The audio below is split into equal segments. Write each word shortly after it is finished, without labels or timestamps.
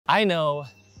I know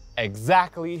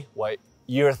exactly what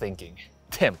you're thinking.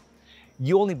 Tim,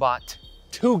 you only bought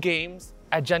 2 games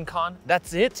at Gen Con?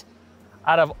 That's it?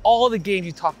 Out of all the games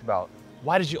you talked about,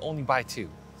 why did you only buy 2?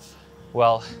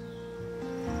 Well,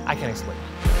 I can explain.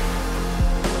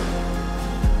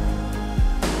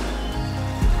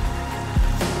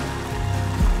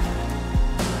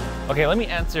 Okay, let me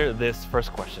answer this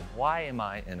first question. Why am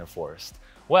I in a forest?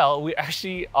 Well, we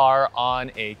actually are on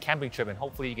a camping trip, and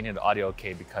hopefully you can hear the audio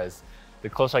okay, because the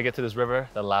closer I get to this river,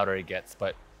 the louder it gets.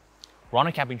 But we're on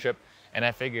a camping trip, and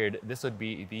I figured this would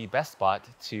be the best spot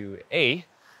to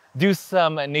do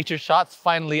some nature shots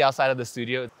finally outside of the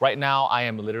studio. Right now, I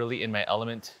am literally in my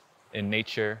element in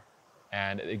nature,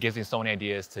 and it gives me so many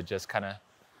ideas to just kind of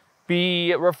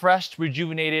be refreshed,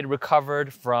 rejuvenated,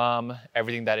 recovered from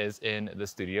everything that is in the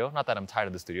studio. Not that I'm tired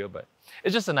of the studio, but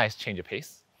it's just a nice change of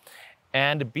pace.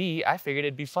 And B, I figured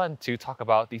it'd be fun to talk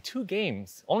about the 2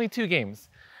 games, only 2 games,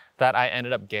 that I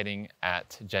ended up getting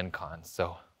at Gen Con.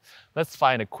 So let's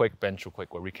find a quick bench real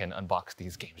quick where we can unbox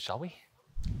these games, shall we?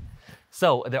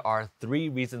 So there are 3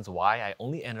 reasons why I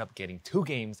only ended up getting 2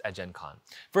 games at Gen Con.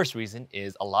 First reason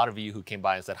is a lot of you who came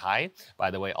by and said hi.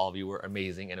 By the way, all of you were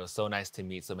amazing, and it was so nice to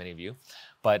meet so many of you.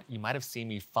 But you might have seen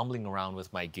me fumbling around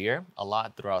with my gear a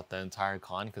lot throughout the entire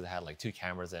con, because I had like 2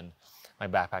 cameras and my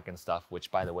backpack and stuff,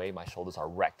 which, by the way, my shoulders are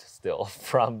wrecked still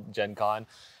from Gen Con.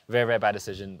 Very, very bad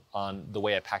decision on the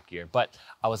way I packed gear. But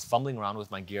I was fumbling around with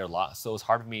my gear a lot, so it was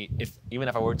hard for me, even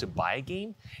if I were to buy a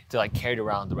game, to like carry it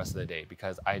around the rest of the day,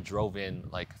 because I drove in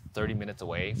like 30 minutes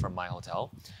away from my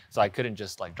hotel. So I couldn't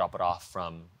just like drop it off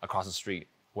from across the street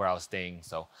where I was staying.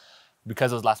 So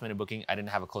because it was last minute booking, I didn't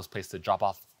have a close place to drop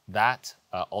off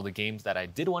all the games that I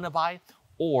did want to buy,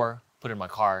 or put in my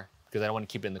car, because I don't want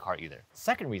to keep it in the car either.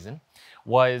 Second reason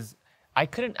was I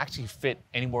couldn't actually fit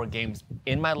any more games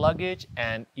in my luggage,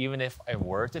 and even if I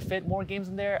were to fit more games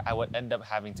in there, I would end up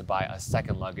having to buy a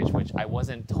second luggage, which I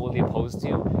wasn't totally opposed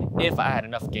to if I had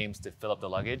enough games to fill up the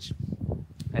luggage.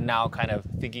 And now, kind of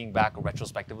thinking back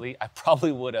retrospectively, I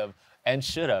probably would have and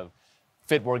should have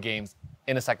fit more games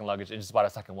in a second luggage and just bought a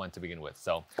second one to begin with.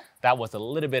 So that was a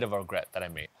little bit of a regret that I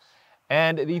made.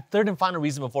 And the third and final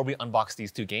reason before we unbox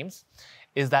these 2 games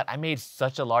is that I made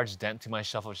such a large dent to my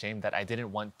shelf of shame that I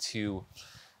didn't want to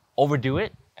overdo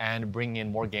it and bring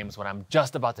in more games when I'm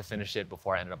just about to finish it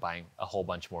before I ended up buying a whole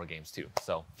bunch more games too.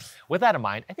 So with that in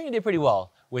mind, I think I did pretty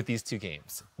well with these 2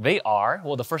 games. They are,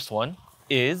 well, the first one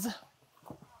is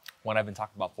one I've been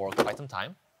talking about for quite some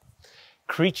time,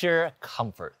 Creature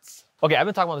Comforts. Okay, I've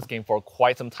been talking about this game for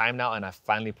quite some time now, and I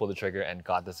finally pulled the trigger and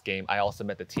got this game. I also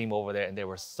met the team over there, and they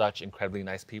were such incredibly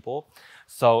nice people.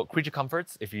 So Creature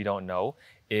Comforts, if you don't know,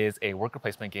 is a worker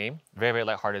placement game. Very, very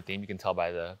lighthearted theme, you can tell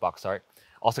by the box art.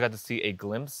 Also got to see a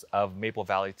glimpse of Maple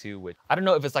Valley 2, which I don't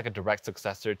know if it's like a direct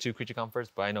successor to Creature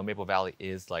Comforts, but I know Maple Valley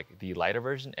is like the lighter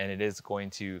version, and it is going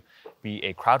to be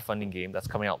a crowdfunding game that's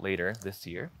coming out later this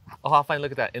year. Oh, how fun, look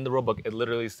at that. In the rulebook, it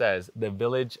literally says The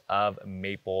Village of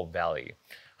Maple Valley.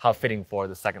 How fitting for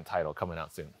the second title coming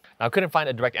out soon. Now, I couldn't find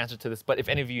a direct answer to this, but if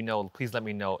any of you know, please let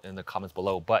me know in the comments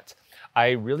below. But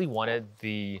I really wanted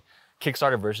the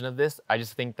Kickstarter version of this. I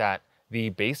just think that the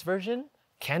base version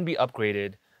can be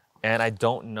upgraded, and I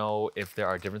don't know if there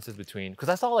are differences between, because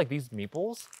I saw like these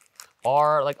meeples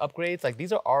are like upgrades, like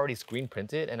these are already screen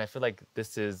printed, and I feel like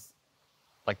this is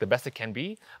like the best it can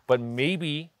be, but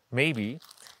maybe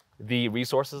the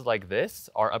resources like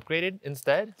this are upgraded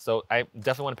instead. So I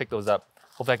definitely want to pick those up.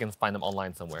 Hopefully I can find them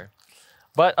online somewhere.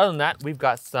 But other than that, we've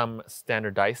got some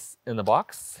standard dice in the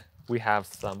box. We have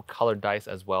some colored dice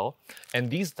as well. And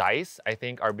these dice, I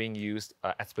think, are being used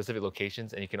at specific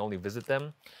locations, and you can only visit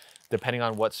them depending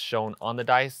on what's shown on the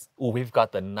dice. Ooh, we've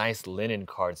got the nice linen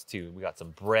cards too. We got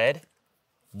some bread,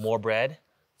 more bread,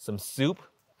 some soup.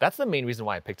 That's the main reason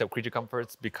why I picked up Creature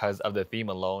Comforts, because of the theme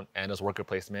alone and its worker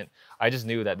placement. I just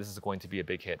knew that this is going to be a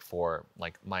big hit for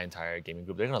like my entire gaming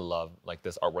group. They're gonna love like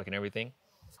this artwork and everything.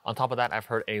 On top of that, I've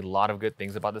heard a lot of good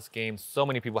things about this game. So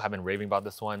many people have been raving about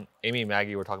this one. Amy and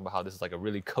Maggie were talking about how this is like a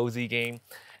really cozy game,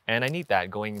 and I need that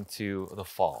going into the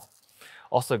fall.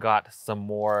 Also got some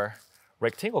more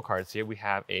rectangle cards here. We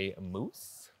have a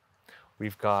moose.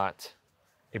 We've got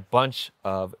a bunch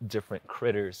of different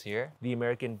critters here. The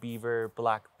American beaver,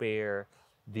 black bear,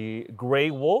 the gray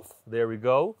wolf, there we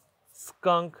go,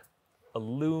 skunk, a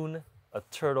loon, a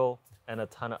turtle, and a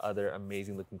ton of other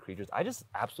amazing looking creatures. I just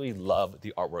absolutely love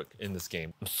the artwork in this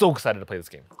game. I'm so excited to play this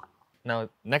game. Now,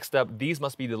 next up, these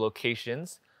must be the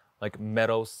locations, like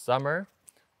Meadow Summer.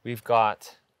 We've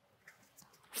got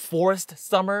Forest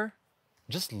Summer.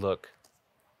 Just look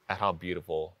at how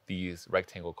beautiful these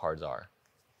rectangle cards are.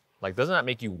 Like, doesn't that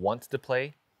make you want to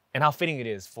play and how fitting it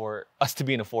is for us to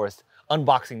be in a forest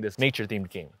unboxing this nature-themed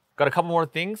game. Got a couple more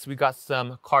things. We got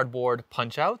some cardboard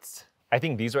punch-outs. I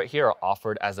think these right here are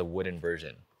offered as a wooden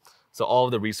version. So all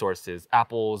of the resources,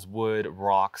 apples, wood,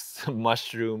 rocks,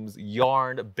 mushrooms,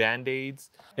 yarn,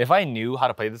 band-aids. If I knew how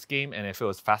to play this game and if it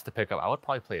was fast to pick up, I would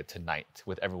probably play it tonight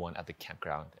with everyone at the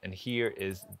campground. And here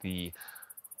is the,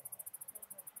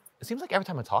 it seems like every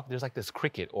time I talk, there's like this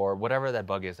cricket or whatever that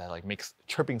bug is that like makes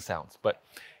chirping sounds. But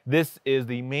this is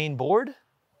the main board.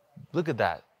 Look at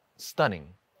that, stunning,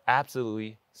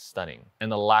 absolutely stunning.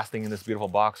 And the last thing in this beautiful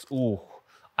box, ooh,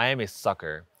 I am a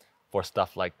sucker for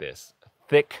stuff like this.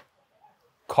 Thick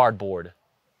cardboard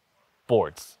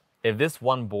boards. If this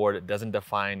one board doesn't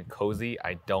define cozy,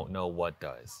 I don't know what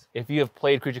does. If you have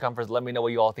played Creature Comforts, let me know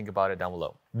what you all think about it down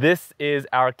below. This is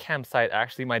our campsite.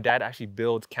 Actually, my dad actually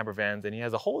builds camper vans and he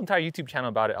has a whole entire YouTube channel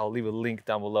about it. I'll leave a link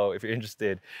down below if you're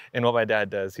interested in what my dad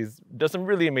does. He does some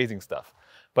really amazing stuff.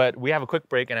 But we have a quick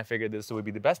break and I figured this would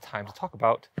be the best time to talk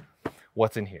about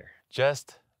what's in here.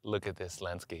 Just look at this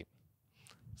landscape.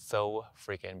 So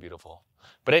freaking beautiful.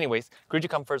 But anyways, Creature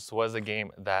Comforts was a game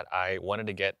that I wanted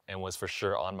to get and was for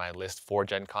sure on my list for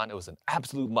Gen Con. It was an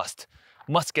absolute must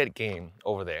get game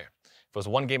over there. If it was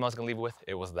one game I was gonna leave it with,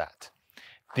 it was that.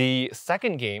 The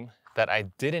second game that I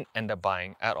didn't end up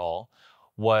buying at all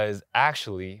was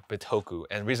actually Bitoku.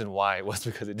 And the reason why was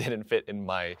because it didn't fit in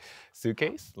my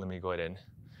suitcase. Let me go ahead and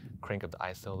crank up the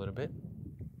ISO a little bit.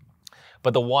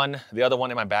 But the other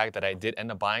one in my bag that I did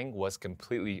end up buying was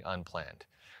completely unplanned.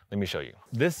 Let me show you.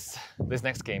 This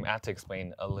next game, I have to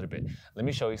explain a little bit. Let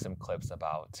me show you some clips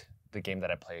about the game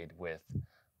that I played with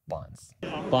Bonds.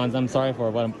 Bonds, I'm sorry for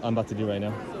what I'm about to do right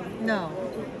now. No,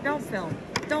 don't film.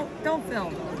 Don't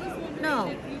film.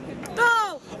 No.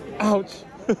 No! Ouch.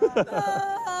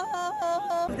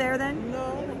 There then?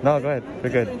 No, go ahead. We're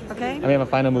good. Okay. I mean, I have a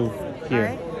final move here. All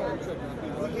right.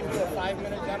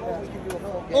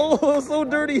 Oh, so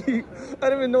dirty. I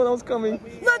didn't even know that was coming.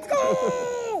 Let's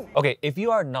go! Okay, if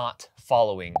you are not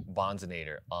following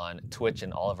Bondsinator on Twitch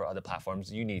and all of her other platforms,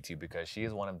 you need to, because she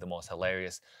is one of the most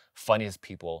hilarious, funniest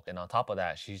people. And on top of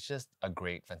that, she's just a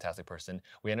great, fantastic person.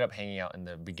 We ended up hanging out in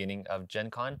the beginning of Gen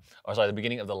Con, or sorry, the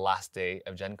beginning of the last day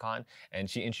of Gen Con, and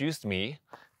she introduced me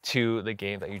to the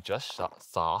game that you just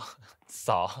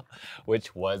saw,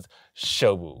 which was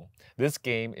Shobu. This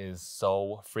game is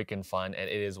so freaking fun, and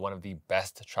it is one of the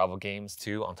best travel games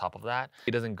too. On top of that,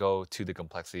 it doesn't go to the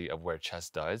complexity of where chess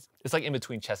does. It's like in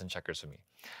between chess and checkers for me,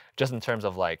 just in terms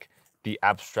of like the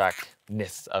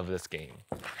abstractness of this game.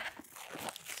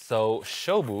 So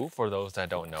Shobu, for those that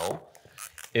don't know,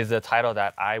 is a title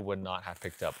that I would not have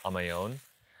picked up on my own.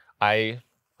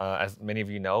 As many of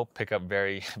you know, pick up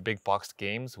very big box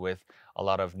games with a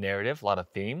lot of narrative, a lot of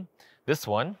theme. This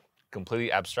one,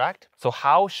 completely abstract. So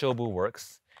how Shobu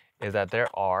works is that there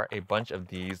are a bunch of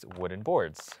these wooden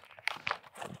boards.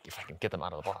 If I can get them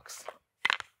out of the box.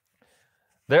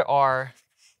 There are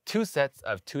two sets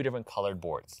of two different colored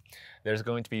boards. There's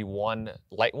going to be one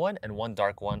light one and one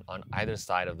dark one on either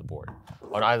side of the board,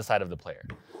 on either side of the player.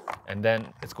 And then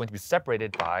it's going to be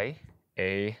separated by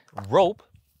a rope,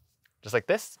 just like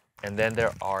this. And then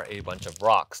there are a bunch of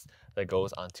rocks that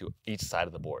goes onto each side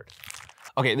of the board.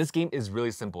 Okay, this game is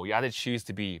really simple. You either choose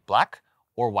to be black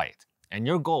or white. And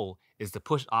your goal is to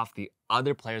push off the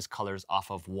other player's colors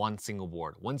off of one single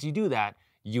board. Once you do that,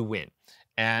 you win.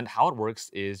 And how it works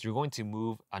is you're going to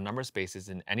move a number of spaces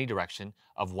in any direction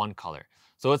of one color.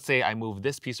 So let's say I move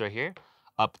this piece right here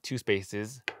up 2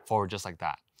 spaces forward, just like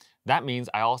that. That means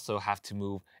I also have to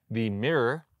move the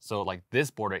mirror. So like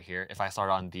this board right here, if I start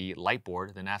on the light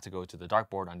board, then I have to go to the dark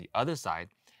board on the other side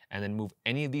and then move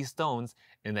any of these stones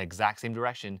in the exact same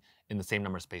direction in the same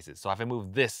number of spaces. So if I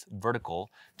move this vertical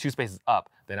 2 spaces up,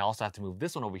 then I also have to move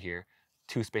this one over here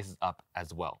 2 spaces up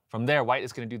as well. From there, white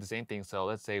is going to do the same thing. So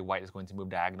let's say white is going to move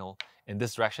diagonal in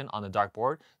this direction on the dark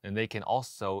board, then they can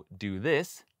also do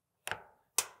this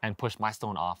and push my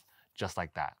stone off just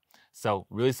like that. So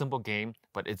really simple game,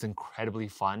 but it's incredibly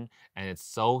fun and it's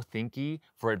so thinky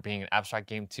for it being an abstract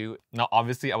game too. Now,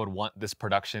 obviously I would want this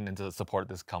production and to support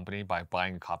this company by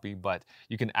buying a copy, but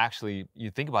you can actually, you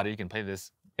think about it, you can play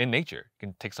this in nature. You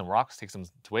can take some rocks, take some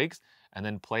twigs, and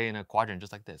then play in a quadrant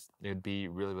just like this. It'd be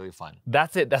really, really fun.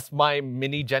 That's it. That's my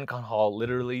mini Gen Con haul.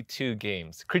 Literally 2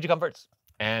 games, Creature Comforts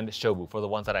and Shobu, for the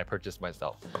ones that I purchased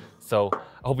myself. So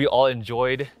I hope you all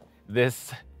enjoyed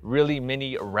this really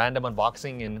mini random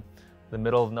unboxing in the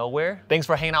middle of nowhere. Thanks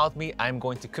for hanging out with me. I'm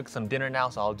going to cook some dinner now,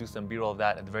 so I'll do some B-roll of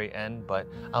that at the very end, but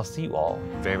I'll see you all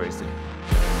very, very soon.